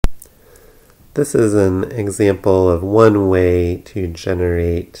This is an example of one way to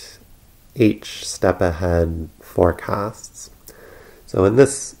generate H step-ahead forecasts. So in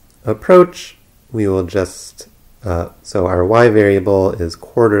this approach, we will just, so our Y variable is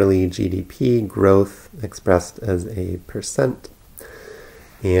quarterly GDP growth expressed as a percent.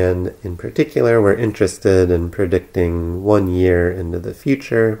 And in particular, we're interested in predicting 1 year into the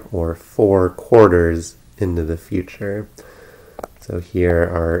future or 4 quarters into the future. So here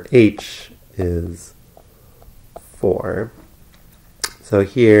our H is 4. So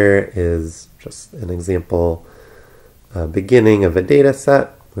here is just an example beginning of a data set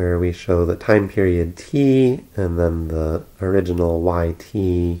where we show the time period t and then the original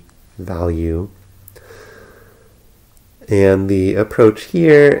yt value. And the approach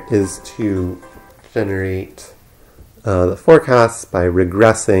here is to generate the forecasts by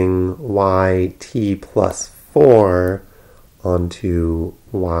regressing yt plus 4 onto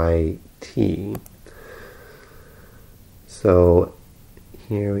yt. So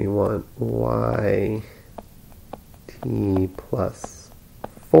here we want yt plus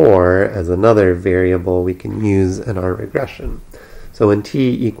 4 as another variable we can use in our regression. So when t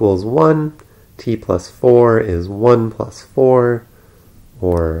equals 1, t plus 4 is 1 plus 4,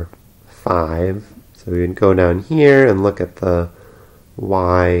 or 5. So we would go down here and look at the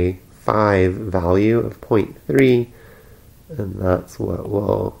y5 value of 0.3, and that's what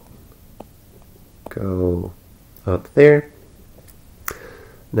will go up there.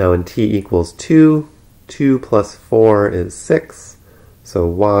 Now when t equals 2, 2 plus 4 is 6. So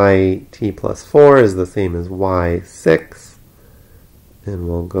yt plus 4 is the same as y6. And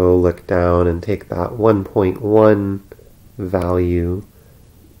we'll go look down and take that 1.1 value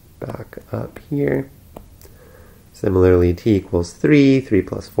back up here. Similarly, t equals 3. 3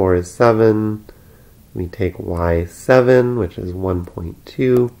 plus 4 is 7. We take y7, which is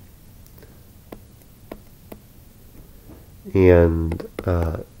 1.2. And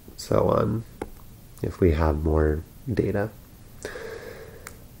so on, if we have more data.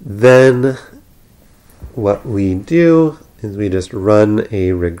 Then what we do is we just run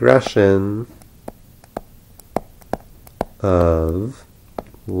a regression of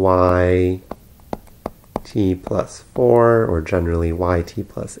yt plus 4, or generally yt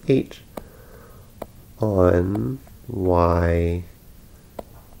plus h, on yt,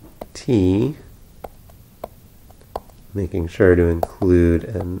 making sure to include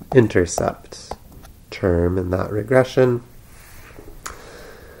an intercept term in that regression.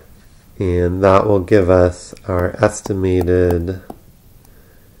 And that will give us our estimated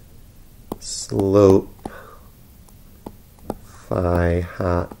slope phi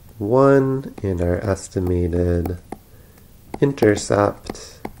hat 1 and our estimated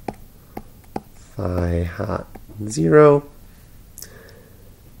intercept phi hat 0.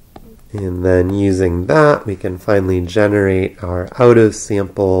 And then using that, we can finally generate our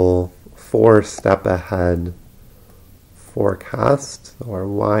out-of-sample 4-step-ahead forecast, or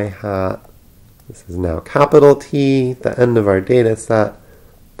y hat. This is now capital T, the end of our data set,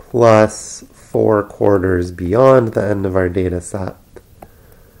 plus 4 quarters beyond the end of our data set.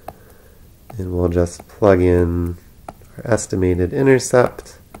 And we'll just plug in our estimated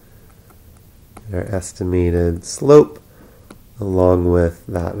intercept, our estimated slope, along with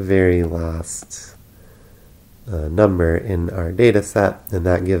that very last number in our data set, and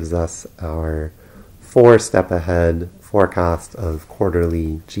that gives us our 4-step-ahead forecast of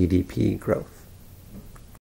quarterly GDP growth.